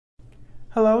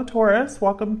Hello, Taurus.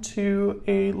 Welcome to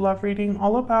a love reading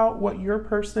all about what your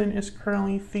person is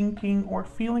currently thinking or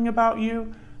feeling about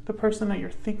you, the person that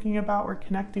you're thinking about or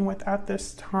connecting with at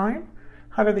this time.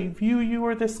 How do they view you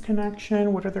or this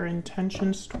connection? What are their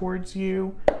intentions towards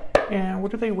you? And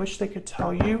what do they wish they could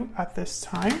tell you at this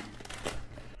time?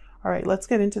 All right, let's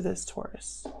get into this,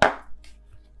 Taurus.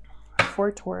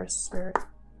 For Taurus, Spirit.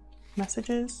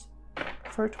 Messages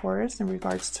for Taurus in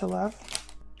regards to love.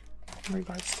 In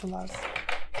regards to love.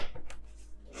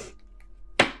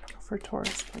 For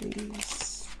Taurus,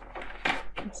 please.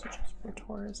 Messages for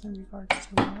Taurus in regards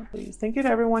to love, please. Thank you to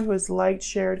everyone who has liked,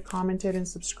 shared, commented, and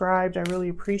subscribed. I really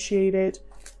appreciate it.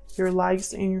 Your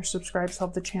likes and your subscribes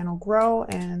help the channel grow,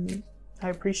 and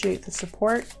I appreciate the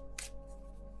support.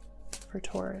 For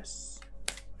Taurus,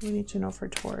 we need to know for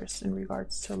Taurus in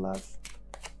regards to love.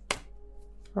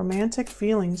 Romantic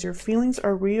feelings. Your feelings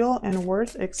are real and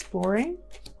worth exploring.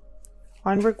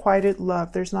 Unrequited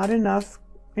love. There's not enough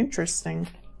interesting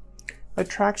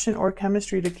attraction or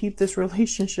chemistry to keep this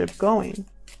relationship going.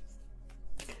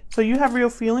 So you have real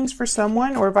feelings for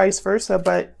someone or vice versa,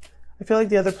 but I feel like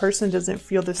the other person doesn't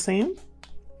feel the same.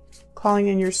 Calling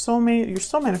in your soulmate. You're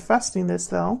still manifesting this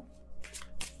though.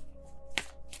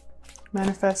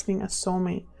 Manifesting a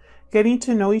soulmate. Getting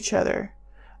to know each other.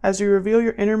 As you reveal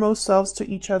your innermost selves to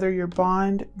each other, your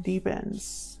bond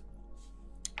deepens.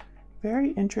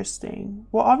 Very interesting.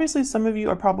 Well, obviously some of you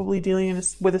are probably dealing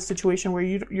with a situation where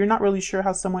you're not really sure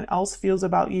how someone else feels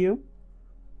about you.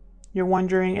 You're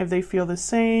wondering if they feel the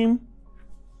same.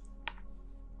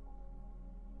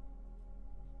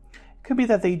 It could be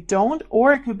that they don't,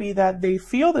 or it could be that they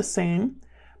feel the same,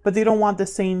 but they don't want the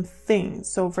same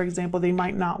things. So for example, they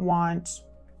might not want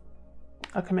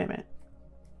a commitment.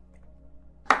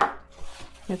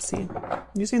 Let's see. I'm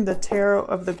using the Tarot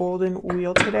of the Golden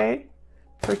Wheel today.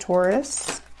 For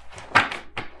Taurus,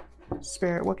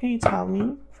 Spirit, what can you tell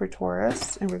me for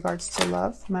Taurus in regards to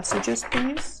love? Messages,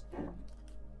 please.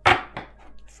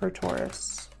 For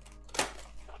Taurus.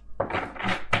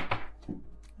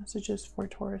 Messages for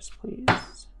Taurus, please.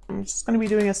 I'm just going to be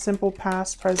doing a simple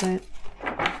past, present,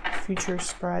 future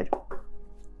spread.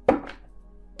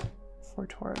 For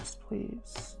Taurus,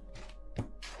 please.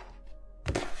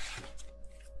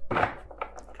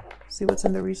 See what's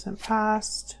in the recent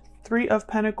past. Three of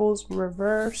Pentacles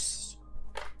reverse.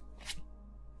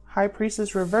 High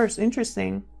Priestess reverse.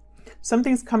 Interesting.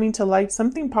 Something's coming to light.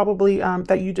 Something probably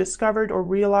that you discovered or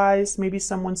realized. Maybe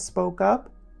someone spoke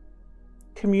up.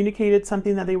 Communicated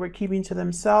something that they were keeping to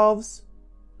themselves.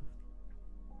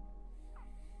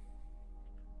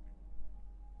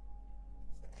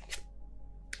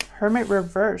 Hermit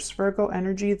reverse. Virgo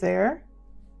energy there.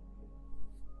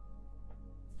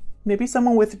 Maybe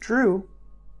someone withdrew.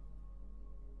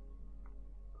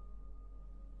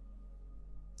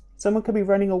 Someone could be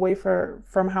running away from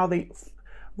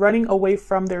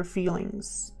their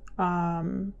feelings,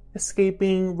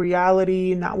 escaping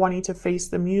reality, not wanting to face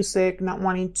the music, not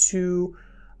wanting to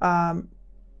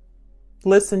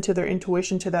listen to their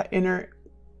intuition, to that inner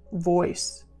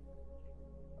voice.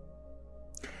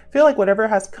 I feel like whatever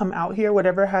has come out here,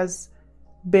 whatever has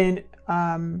been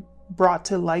brought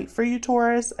to light for you,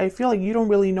 Taurus, I feel like you don't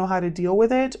really know how to deal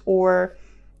with it, or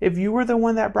if you were the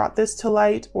one that brought this to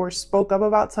light or spoke up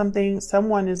about something,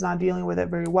 someone is not dealing with it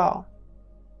very well.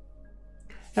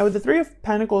 Now with the Three of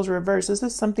Pentacles reversed, this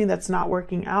is something that's not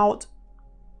working out.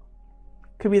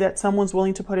 Could be that someone's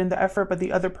willing to put in the effort, but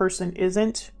the other person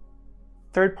isn't.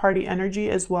 Third party energy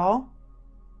as well.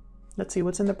 Let's see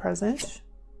what's in the present.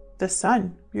 The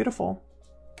Sun, beautiful.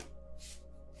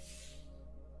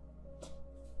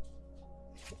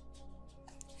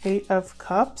 Eight of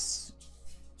Cups.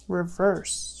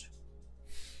 Reversed.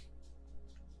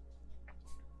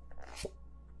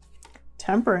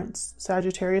 Temperance,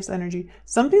 Sagittarius energy.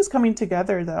 Something's coming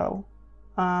together though.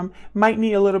 Might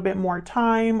need a little bit more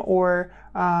time, or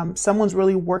someone's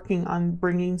really working on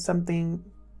bringing something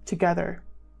together.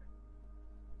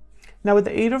 Now with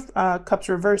the Eight of Cups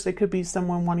reversed, it could be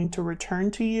someone wanting to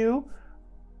return to you,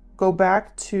 go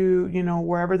back to, you know,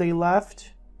 wherever they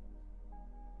left.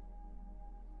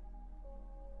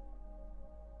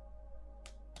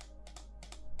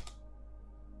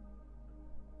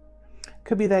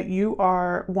 Could be that you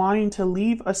are wanting to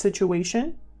leave a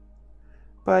situation,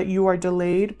 but you are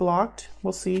delayed, blocked.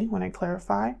 We'll see when I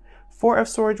clarify. Four of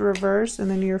Swords reversed in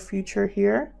the near future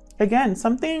here. Again,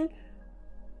 something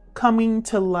coming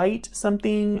to light,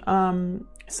 something,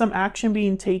 some action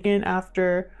being taken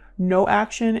after no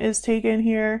action is taken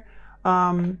here.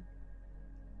 The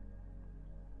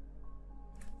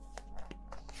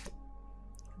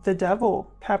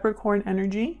Devil, Capricorn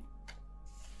energy.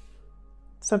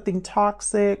 something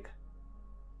toxic,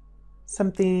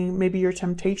 something, maybe your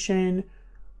temptation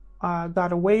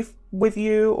got away with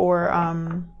you, or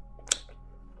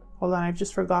hold on, I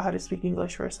just forgot how to speak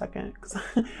English for a second, because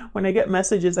when I get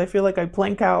messages I feel like I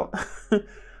blank out.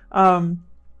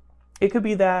 It could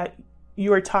be that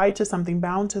you are tied to something,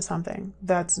 bound to something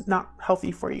that's not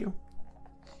healthy for you.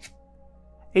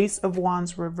 Ace of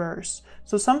Wands reverse.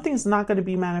 So something's not going to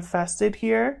be manifested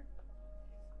here.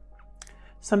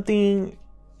 Something,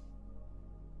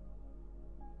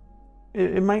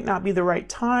 it might not be the right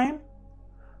time.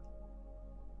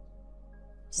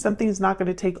 Something's not going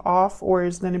to take off, or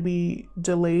is going to be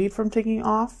delayed from taking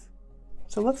off.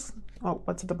 So let's, oh,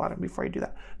 what's at the bottom before I do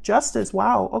that? Justice.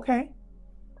 Wow. Okay.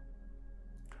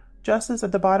 Justice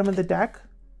at the bottom of the deck.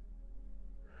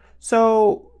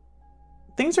 So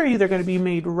things are either going to be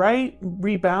made right,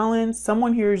 rebalanced.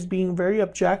 Someone here is being very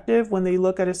objective when they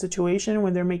look at a situation,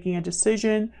 when they're making a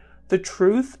decision. The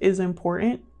truth is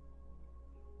important.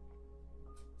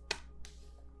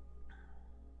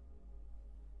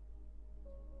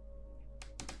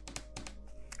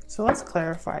 So let's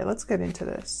clarify. Let's get into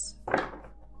this.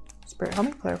 Spirit, help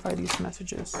me clarify these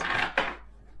messages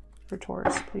for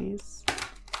Taurus, please.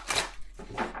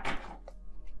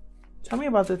 Tell me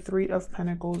about the Three of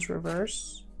Pentacles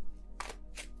reverse.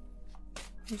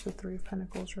 Here's the Three of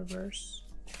Pentacles reverse.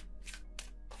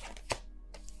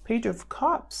 Page of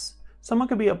Cups. Someone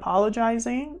could be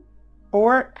apologizing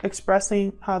or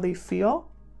expressing how they feel.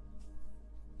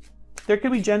 There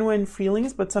could be genuine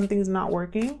feelings, but something's not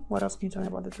working. What else can you tell me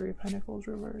about the Three of Pentacles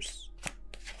reverse?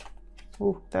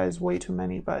 Ooh, that is way too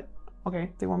many, but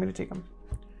okay, they want me to take them.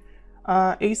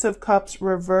 Ace of Cups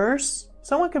reverse.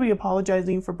 Someone could be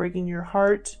apologizing for breaking your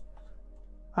heart.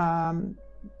 The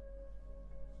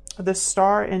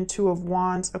Star and Two of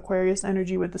Wands, Aquarius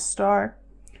energy with the Star.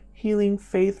 Healing,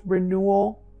 faith,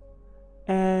 renewal.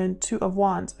 And Two of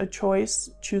Wands, a choice,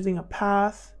 choosing a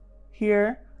path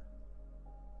here.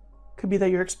 Could be that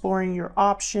you're exploring your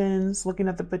options, looking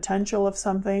at the potential of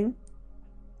something.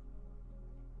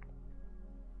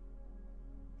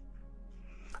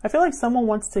 I feel like someone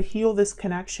wants to heal this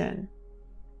connection.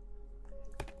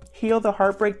 Heal the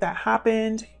heartbreak that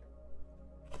happened,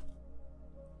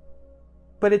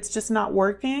 but it's just not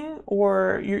working,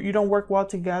 or you don't work well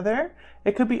together.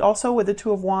 It could be also with the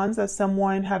Two of Wands that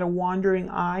someone had a wandering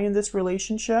eye in this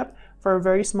relationship. For a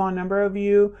very small number of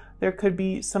you, there could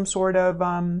be some sort of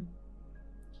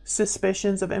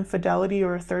suspicions of infidelity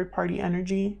or a third-party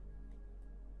energy.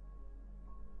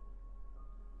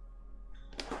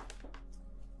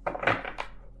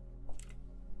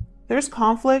 There's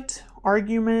conflict,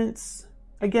 arguments.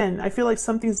 Again, I feel like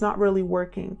something's not really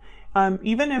working.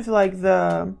 Even if like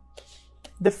the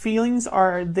feelings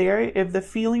are there, if the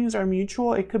feelings are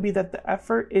mutual, it could be that the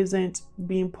effort isn't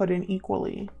being put in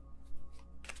equally.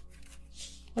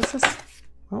 Let's just,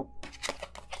 oh.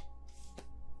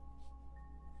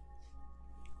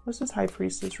 What's this High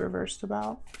Priestess reversed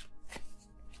about?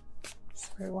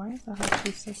 Spirit, why is the High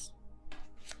Priestess?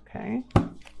 Okay.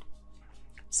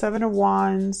 Seven of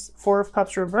Wands, Four of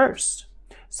Cups reversed.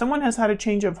 Someone has had a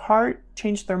change of heart,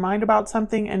 changed their mind about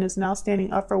something, and is now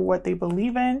standing up for what they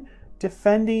believe in,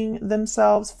 defending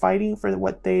themselves, fighting for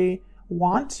what they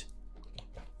want.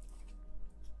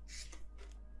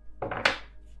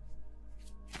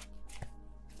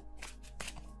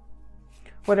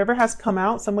 Whatever has come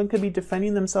out, someone could be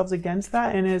defending themselves against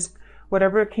that, and is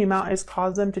whatever came out has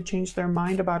caused them to change their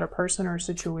mind about a person or a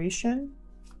situation.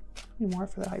 Any more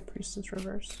for the High Priestess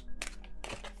reverse?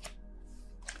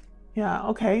 Yeah,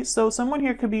 okay. So someone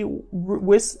here could be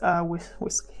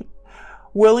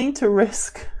willing to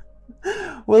risk,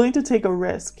 willing to take a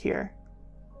risk here.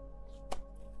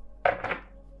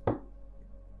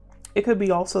 It could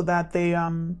be also that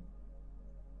they're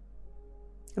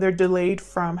delayed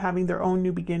from having their own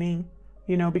new beginning,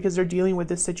 you know, because they're dealing with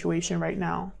this situation right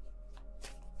now.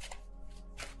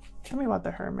 Tell me about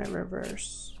the Hermit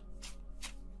reverse.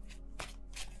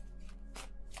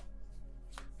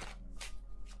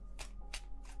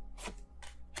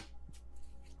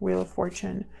 Wheel of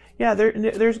Fortune. Yeah,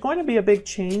 there's going to be a big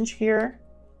change here.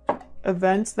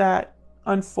 Events that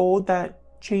unfold that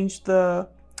change the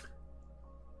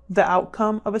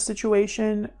outcome of a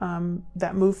situation,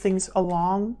 that move things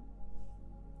along.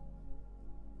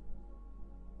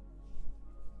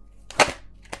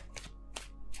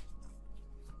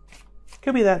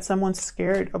 Could be that someone's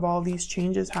scared of all these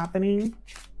changes happening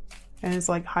and is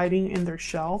like hiding in their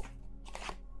shell.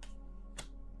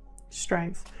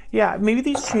 Strength. Yeah, maybe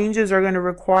these changes are going to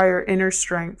require inner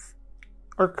strength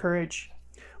or courage.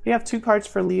 We have two cards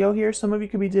for Leo here. Some of you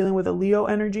could be dealing with a Leo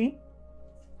energy.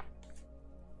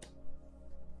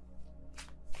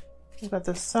 We've got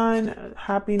the Sun,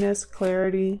 happiness,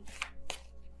 clarity.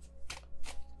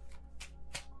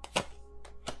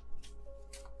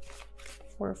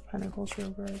 Four of Pentacles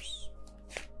reverse.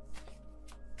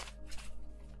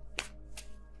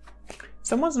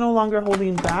 Someone's no longer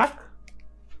holding back.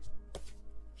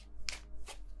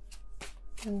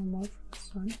 And one more for the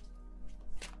Sun.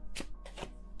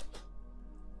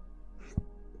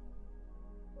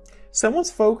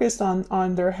 Someone's focused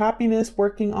on their happiness,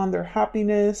 working on their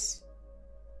happiness.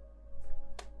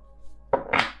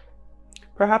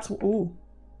 Perhaps, ooh,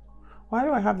 why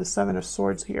do I have the Seven of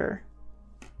Swords here?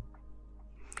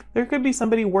 There could be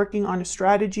somebody working on a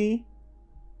strategy,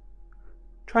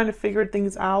 trying to figure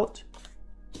things out.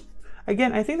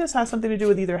 Again, I think this has something to do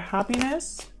with either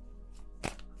happiness,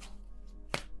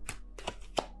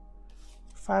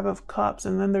 Five of Cups,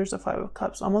 and then there's a Five of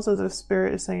Cups, almost as if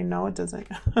Spirit is saying, no, it doesn't.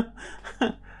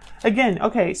 Again,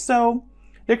 okay, so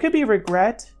there could be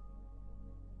regret.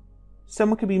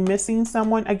 Someone could be missing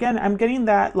someone. Again, I'm getting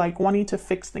that, like, wanting to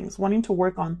fix things, wanting to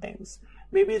work on things.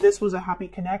 Maybe this was a happy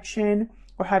connection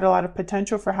or had a lot of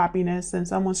potential for happiness and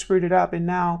someone screwed it up and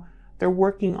now they're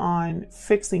working on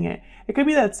fixing it. It could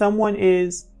be that someone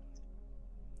is,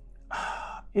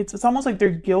 it's almost like their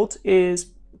guilt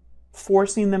is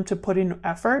forcing them to put in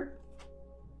effort.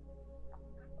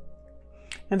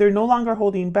 And they're no longer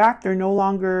holding back. They're no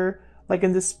longer like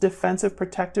in this defensive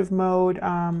protective mode.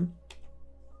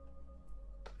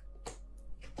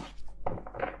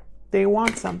 They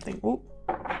want something. Ooh.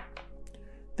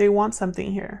 They want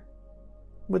something here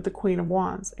with the Queen of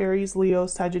Wands. Aries, Leo,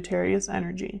 Sagittarius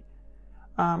energy.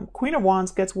 Queen of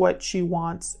Wands gets what she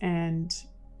wants and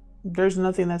there's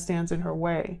nothing that stands in her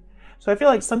way. So I feel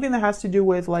like something that has to do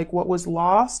with like what was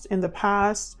lost in the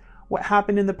past, what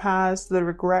happened in the past, the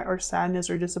regret or sadness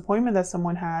or disappointment that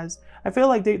someone has. I feel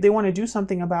like they want to do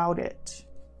something about it.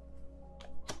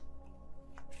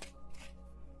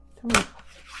 Tell me.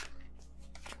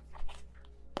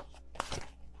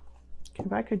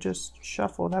 If I could just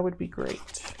shuffle, that would be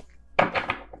great.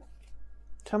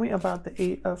 Tell me about the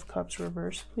Eight of Cups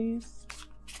reverse, please.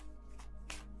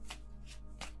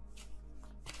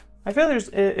 I feel there's,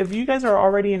 if you guys are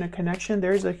already in a connection,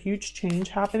 there's a huge change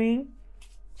happening.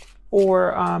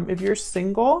 Or if you're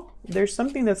single, there's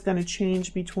something that's going to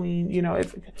change between, you know,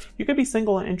 if you could be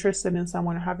single and interested in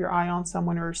someone or have your eye on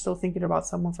someone or still thinking about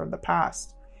someone from the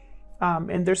past.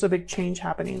 And there's a big change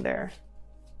happening there.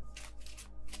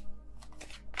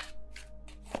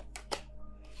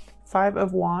 Five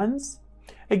of Wands.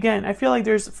 Again, I feel like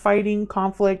there's fighting,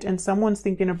 conflict, and someone's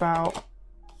thinking about,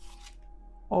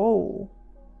 oh,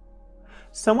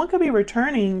 someone could be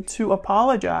returning to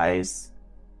apologize,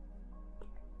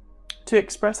 to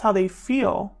express how they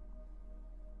feel.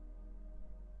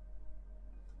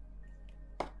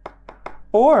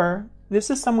 Or this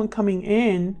is someone coming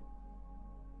in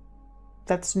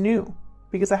that's new,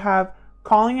 because I have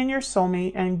calling in your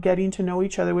soulmate and getting to know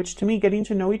each other, which to me, getting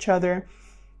to know each other,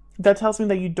 that tells me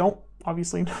that you don't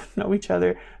obviously know each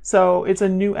other. So it's a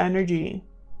new energy.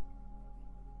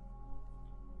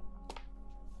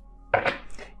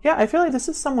 Yeah, I feel like this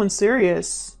is someone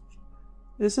serious.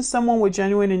 This is someone with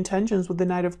genuine intentions with the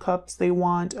Knight of Cups. They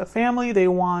want a family. They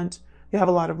have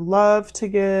a lot of love to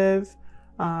give.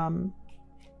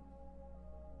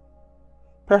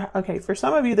 Okay, for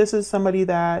some of you, this is somebody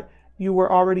that you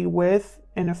were already with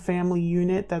in a family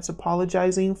unit that's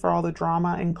apologizing for all the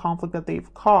drama and conflict that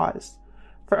they've caused.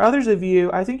 For others of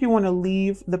you, I think you want to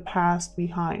leave the past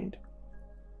behind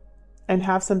and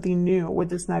have something new with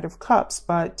this Knight of Cups,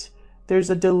 but there's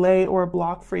a delay or a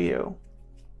block for you.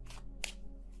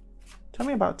 Tell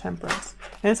me about Temperance.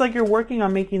 And it's like you're working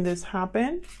on making this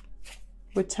happen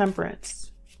with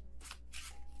Temperance.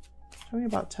 Tell me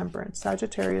about Temperance.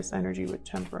 Sagittarius energy with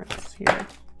Temperance here.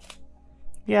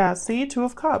 Yeah, see, Two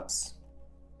of Cups.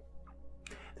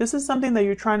 This is something that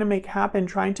you're trying to make happen,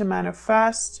 trying to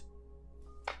manifest,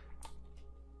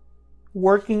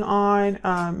 working on.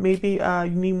 Maybe you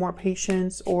need more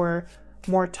patience or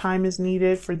more time is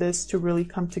needed for this to really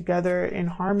come together in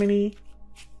harmony.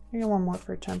 Here, one more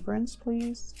for Temperance,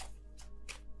 please.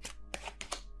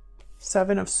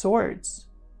 Seven of Swords.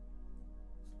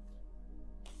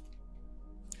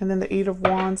 And then the Eight of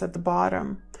Wands at the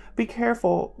bottom. Be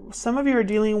careful. Some of you are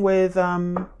dealing with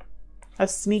a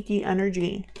sneaky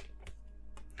energy.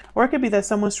 Or it could be that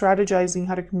someone's strategizing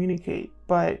how to communicate.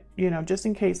 But, you know, just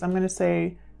in case, I'm going to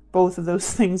say both of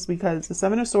those things because the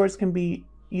Seven of Swords can be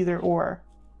either or.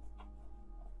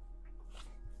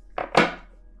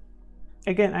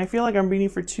 Again, I feel like I'm reading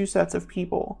for two sets of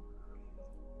people.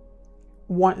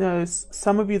 One,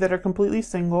 some of you that are completely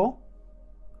single.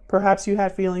 Perhaps you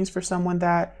had feelings for someone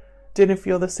that didn't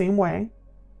feel the same way.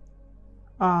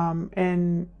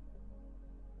 And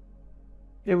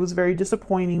it was very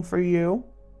disappointing for you.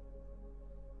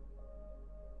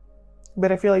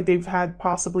 But I feel like they've had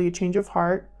possibly a change of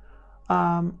heart.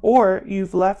 Or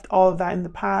you've left all of that in the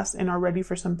past and are ready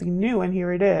for something new, and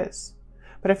here it is.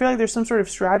 But I feel like there's some sort of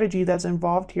strategy that's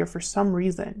involved here for some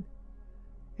reason.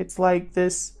 It's like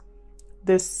this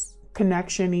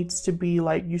connection needs to be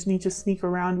like, you need to sneak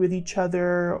around with each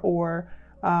other, or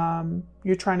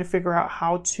you're trying to figure out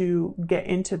how to get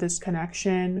into this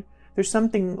connection. There's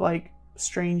something like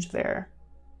strange there.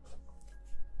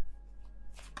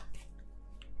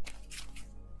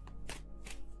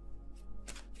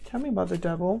 Tell me about the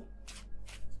devil.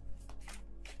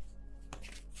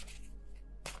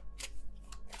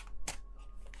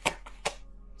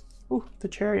 Ooh, the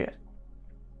Chariot.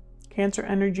 Cancer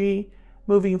energy,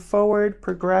 moving forward,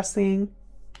 progressing.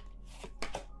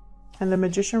 And the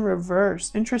Magician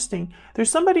reverse. Interesting. There's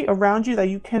somebody around you that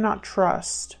you cannot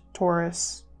trust,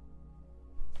 Taurus.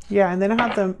 Yeah, and then I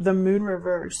have the Moon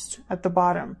reversed at the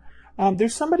bottom.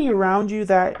 There's somebody around you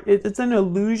that it's an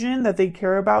illusion that they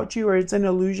care about you, or it's an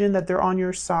illusion that they're on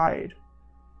your side.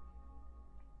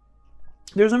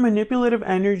 There's a manipulative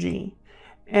energy.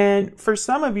 And for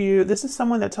some of you, this is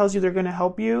someone that tells you they're going to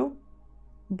help you,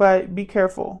 but be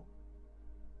careful.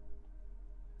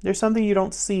 There's something you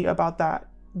don't see about that,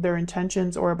 their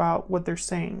intentions, or about what they're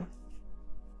saying.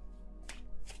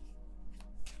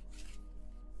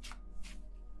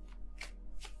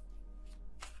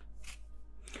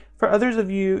 For others of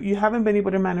you, you haven't been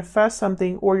able to manifest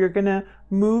something, or you're going to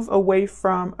move away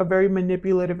from a very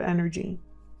manipulative energy.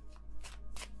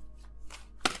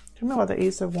 Tell me about the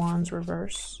Ace of Wands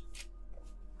reverse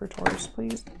for Taurus,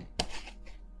 please.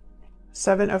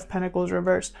 Seven of Pentacles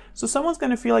reverse. So someone's going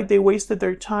to feel like they wasted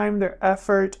their time, their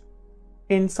effort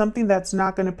in something that's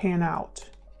not going to pan out.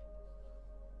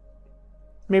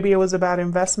 Maybe it was a bad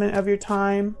investment of your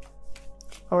time,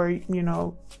 or, you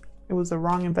know, it was the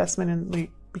wrong investment in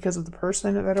because of the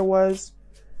person that it was.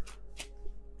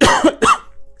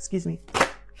 Excuse me.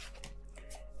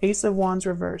 Ace of Wands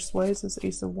reverse. What is this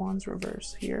Ace of Wands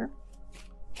reverse here?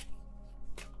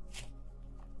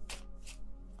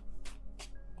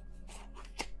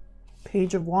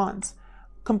 Page of Wands.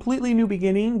 Completely new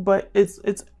beginning, but it's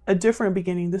a different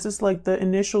beginning. This is like the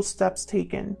initial steps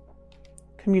taken.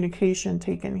 Communication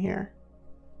taken here.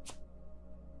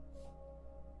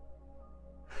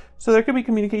 So there could be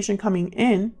communication coming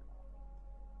in.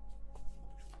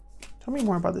 Tell me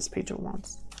more about this Page of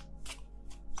Wands.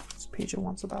 What's Page of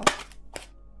Wands about?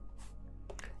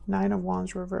 Nine of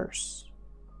Wands reverse.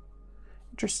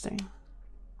 Interesting.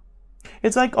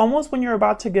 It's like almost when you're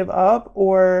about to give up,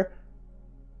 or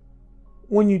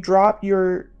when you drop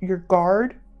your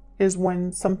guard, is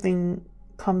when something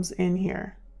comes in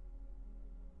here.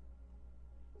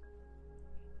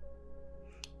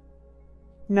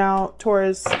 Now,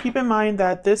 Taurus, keep in mind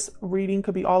that this reading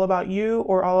could be all about you,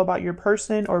 or all about your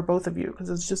person, or both of you, because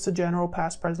it's just a general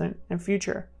past, present, and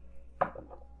future.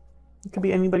 It could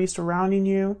be anybody surrounding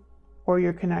you, or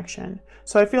your connection.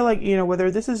 So I feel like, you know, whether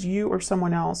this is you or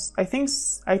someone else, I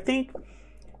think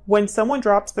when someone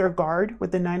drops their guard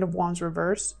with the Nine of Wands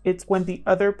reverse, it's when the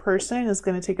other person is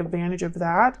going to take advantage of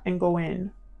that and go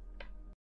in.